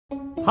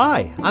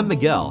Hi, I'm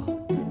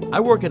Miguel. I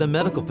work at a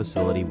medical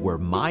facility where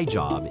my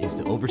job is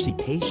to oversee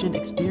patient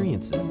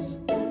experiences.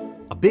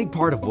 A big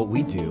part of what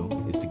we do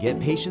is to get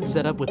patients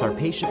set up with our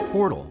patient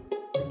portal.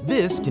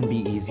 This can be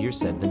easier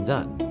said than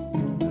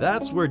done.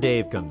 That's where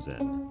Dave comes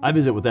in. I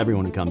visit with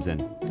everyone who comes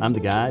in. I'm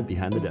the guy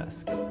behind the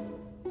desk.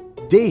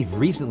 Dave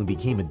recently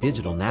became a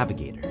Digital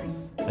Navigator.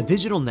 A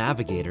Digital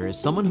Navigator is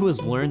someone who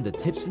has learned the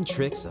tips and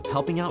tricks of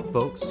helping out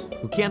folks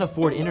who can't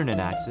afford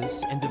internet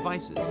access and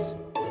devices,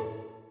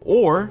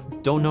 or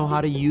don't know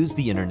how to use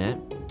the internet,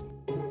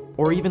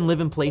 or even live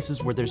in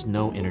places where there's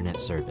no internet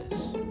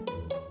service.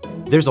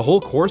 There's a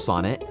whole course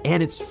on it,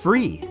 and it's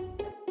free.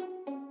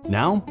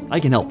 Now,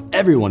 I can help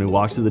everyone who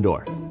walks through the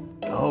door.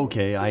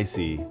 Okay, I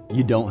see.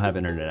 You don't have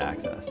internet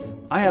access.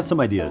 I have some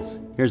ideas.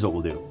 Here's what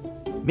we'll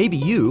do. Maybe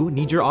you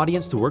need your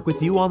audience to work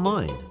with you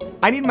online.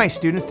 I need my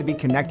students to be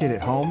connected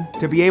at home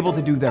to be able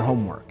to do their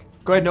homework.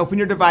 Go ahead and open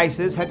your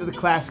devices, head to the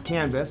class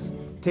canvas,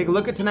 take a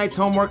look at tonight's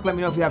homework, let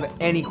me know if you have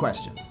any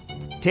questions.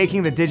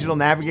 Taking the Digital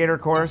Navigator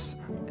course,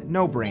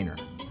 no brainer.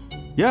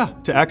 Yeah,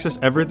 to access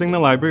everything the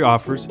library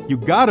offers, you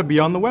gotta be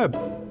on the web.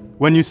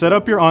 When you set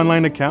up your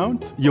online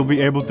account, you'll be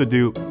able to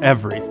do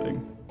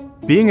everything.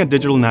 Being a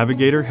Digital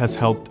Navigator has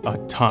helped a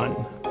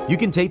ton. You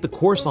can take the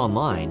course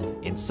online,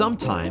 and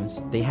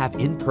sometimes they have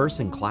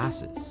in-person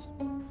classes.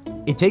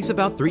 It takes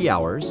about 3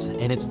 hours,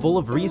 and it's full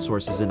of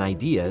resources and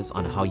ideas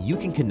on how you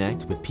can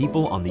connect with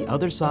people on the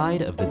other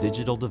side of the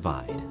digital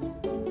divide.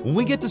 When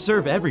we get to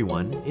serve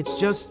everyone, it's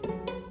just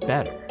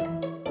better.